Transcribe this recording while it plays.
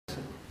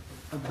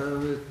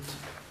about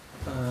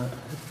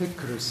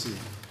hypocrisy.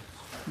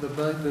 The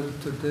Bible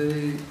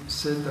today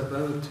said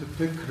about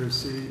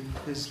hypocrisy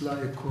is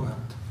like what?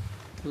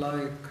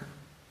 Like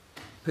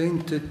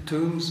painted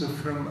tombs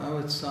from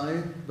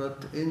outside,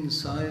 but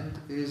inside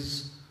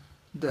is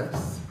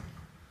death.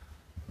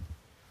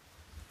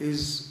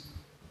 Is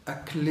a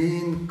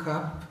clean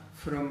cup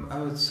from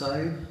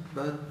outside,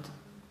 but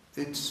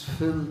it's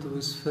filled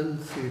with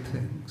filthy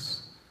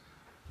things.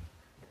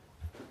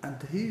 And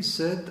he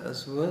said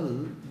as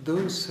well,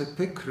 those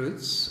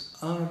hypocrites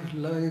are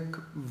like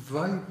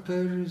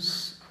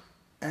vipers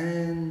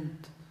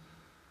and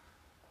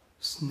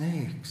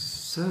snakes,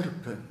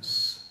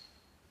 serpents.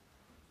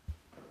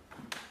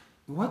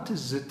 What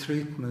is the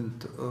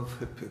treatment of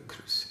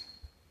hypocrisy?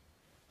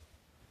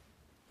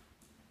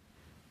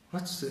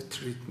 What's the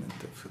treatment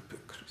of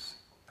hypocrisy?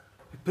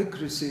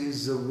 Hypocrisy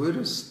is the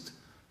worst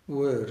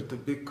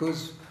word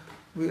because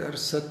we are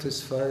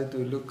satisfied,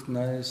 we look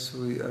nice,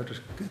 we are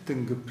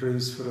getting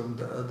praise from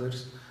the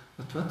others.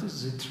 But what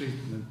is the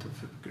treatment of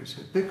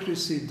hypocrisy?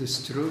 Hypocrisy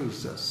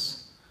destroys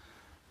us.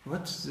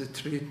 What's the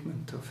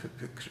treatment of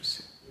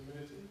hypocrisy?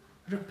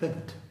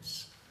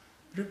 Repentance.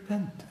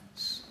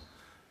 Repentance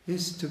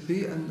is to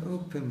be an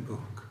open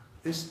book,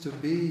 is to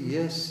be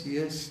yes,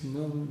 yes,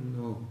 no,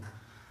 no.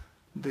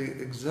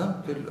 The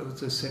example of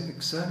the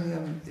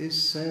Synaxarium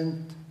is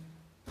Saint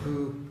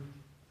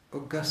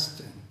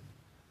Augustine.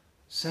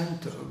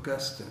 Saint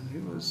Augustine, he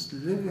was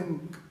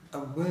living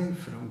away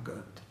from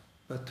God,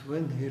 but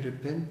when he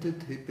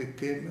repented, he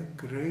became a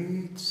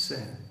great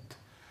saint.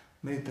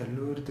 May the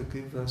Lord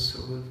give us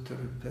all to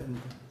repent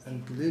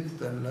and live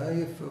the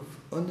life of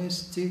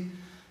honesty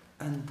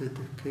and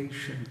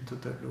dedication to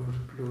the Lord.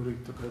 Glory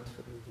to God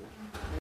forever.